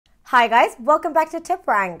Hi guys, welcome back to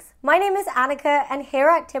TipRanks. My name is Annika and here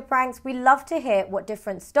at TipRanks we love to hear what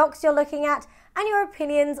different stocks you're looking at and your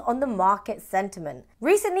opinions on the market sentiment.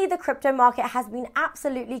 Recently the crypto market has been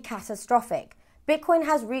absolutely catastrophic. Bitcoin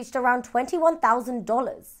has reached around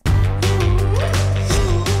 $21,000.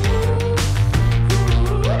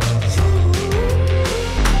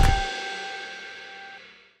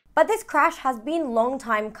 But this crash has been long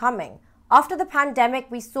time coming. After the pandemic,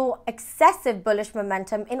 we saw excessive bullish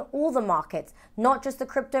momentum in all the markets, not just the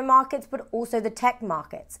crypto markets, but also the tech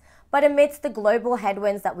markets. But amidst the global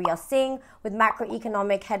headwinds that we are seeing, with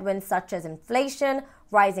macroeconomic headwinds such as inflation,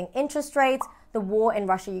 rising interest rates, the war in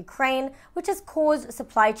Russia-Ukraine, which has caused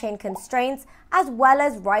supply chain constraints, as well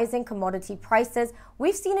as rising commodity prices,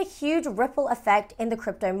 we've seen a huge ripple effect in the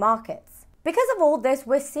crypto markets. Because of all this,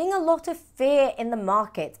 we're seeing a lot of fear in the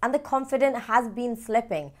markets and the confidence has been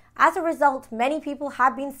slipping. As a result, many people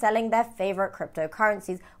have been selling their favorite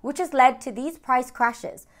cryptocurrencies, which has led to these price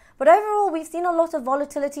crashes. But overall, we've seen a lot of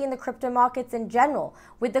volatility in the crypto markets in general,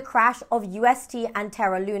 with the crash of UST and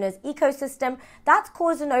Terra Luna's ecosystem. That's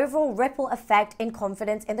caused an overall ripple effect in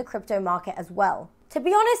confidence in the crypto market as well. To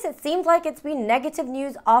be honest, it seems like it's been negative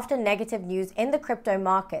news after negative news in the crypto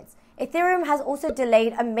markets. Ethereum has also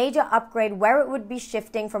delayed a major upgrade where it would be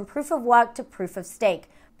shifting from proof of work to proof of stake.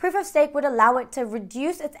 Proof of stake would allow it to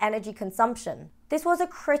reduce its energy consumption. This was a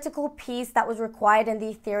critical piece that was required in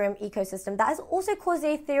the Ethereum ecosystem that has also caused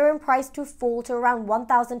the Ethereum price to fall to around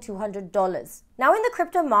 $1,200. Now in the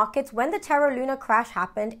crypto markets, when the Terra Luna crash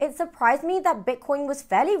happened, it surprised me that Bitcoin was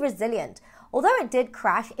fairly resilient. Although it did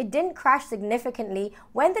crash, it didn't crash significantly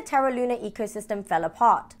when the Terra Luna ecosystem fell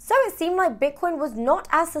apart. So it seemed like Bitcoin was not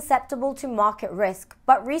as susceptible to market risk,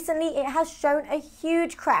 but recently it has shown a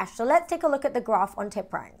huge crash. So let's take a look at the graph on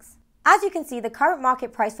TipRanks. As you can see, the current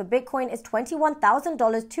market price for Bitcoin is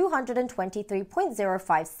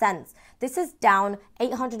 $21,223.05 cents. This is down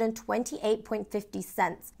 828.50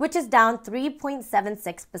 cents, which is down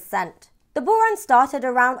 3.76%. The bull run started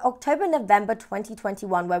around October-November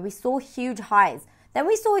 2021 where we saw huge highs. Then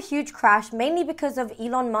we saw a huge crash mainly because of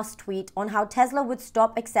Elon Musk's tweet on how Tesla would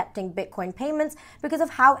stop accepting Bitcoin payments because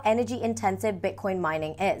of how energy intensive Bitcoin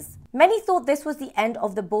mining is. Many thought this was the end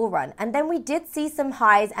of the bull run, and then we did see some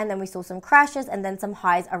highs and then we saw some crashes and then some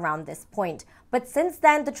highs around this point. But since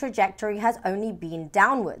then the trajectory has only been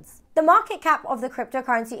downwards. The market cap of the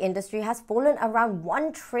cryptocurrency industry has fallen around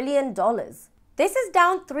 $1 trillion. This is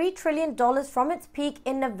down $3 trillion from its peak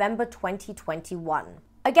in November 2021.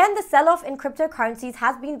 Again, the sell-off in cryptocurrencies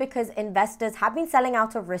has been because investors have been selling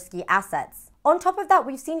out of risky assets. On top of that,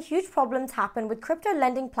 we've seen huge problems happen with crypto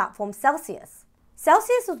lending platform Celsius.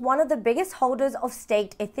 Celsius was one of the biggest holders of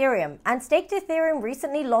staked Ethereum, and staked Ethereum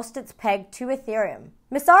recently lost its peg to Ethereum.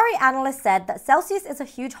 Messari analysts said that Celsius is a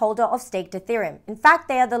huge holder of staked Ethereum. In fact,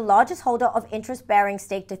 they are the largest holder of interest-bearing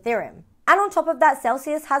staked Ethereum. And on top of that,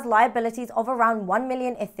 Celsius has liabilities of around 1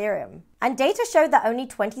 million Ethereum. And data showed that only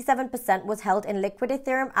 27% was held in liquid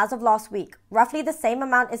Ethereum as of last week. Roughly the same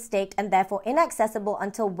amount is staked and therefore inaccessible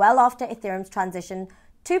until well after Ethereum's transition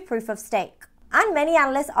to proof of stake. And many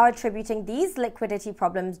analysts are attributing these liquidity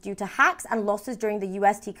problems due to hacks and losses during the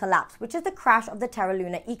UST collapse, which is the crash of the Terra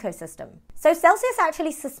Luna ecosystem. So Celsius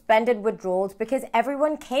actually suspended withdrawals because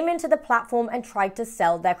everyone came into the platform and tried to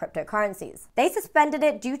sell their cryptocurrencies. They suspended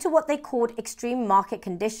it due to what they called extreme market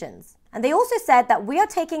conditions. And they also said that we are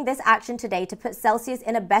taking this action today to put Celsius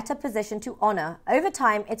in a better position to honor, over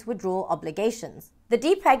time, its withdrawal obligations. The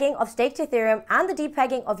depegging of staked Ethereum and the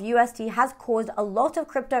depegging of UST has caused a lot of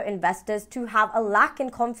crypto investors to have a lack in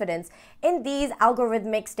confidence in these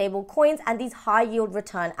algorithmic stable coins and these high yield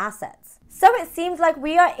return assets. So it seems like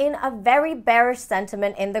we are in a very bearish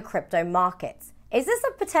sentiment in the crypto markets. Is this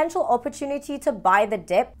a potential opportunity to buy the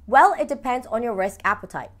dip? Well, it depends on your risk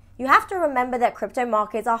appetite. You have to remember that crypto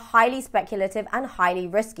markets are highly speculative and highly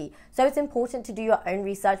risky, so it's important to do your own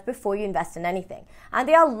research before you invest in anything. And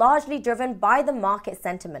they are largely driven by the market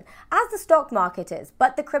sentiment, as the stock market is,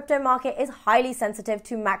 but the crypto market is highly sensitive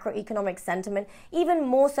to macroeconomic sentiment, even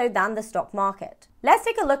more so than the stock market. Let's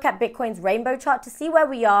take a look at Bitcoin's rainbow chart to see where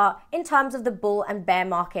we are in terms of the bull and bear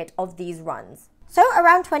market of these runs. So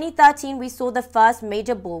around 2013, we saw the first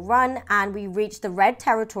major bull run and we reached the red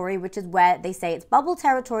territory, which is where they say it's bubble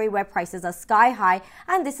territory where prices are sky high.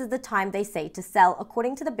 And this is the time they say to sell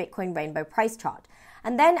according to the Bitcoin rainbow price chart.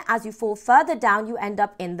 And then as you fall further down, you end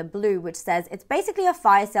up in the blue, which says it's basically a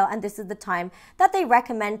fire sale. And this is the time that they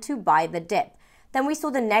recommend to buy the dip. Then we saw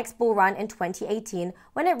the next bull run in 2018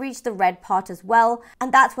 when it reached the red part as well,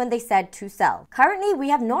 and that's when they said to sell. Currently, we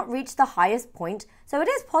have not reached the highest point, So it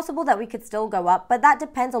is possible that we could still go up, but that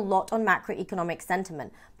depends a lot on macroeconomic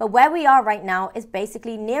sentiment. But where we are right now is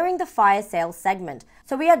basically nearing the fire sale segment.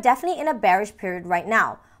 So we are definitely in a bearish period right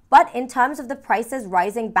now. But in terms of the prices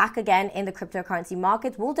rising back again in the cryptocurrency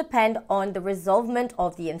markets will depend on the resolvement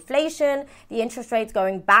of the inflation, the interest rates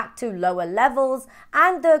going back to lower levels,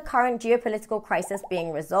 and the current geopolitical crisis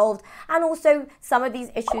being resolved, and also some of these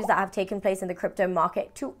issues that have taken place in the crypto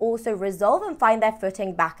market to also resolve and find their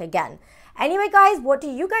footing back again. Anyway, guys, what do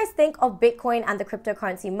you guys think of Bitcoin and the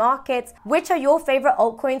cryptocurrency markets? Which are your favorite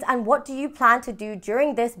altcoins, and what do you plan to do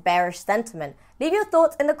during this bearish sentiment? Leave your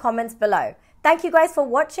thoughts in the comments below. Thank you guys for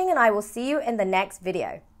watching, and I will see you in the next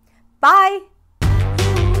video. Bye!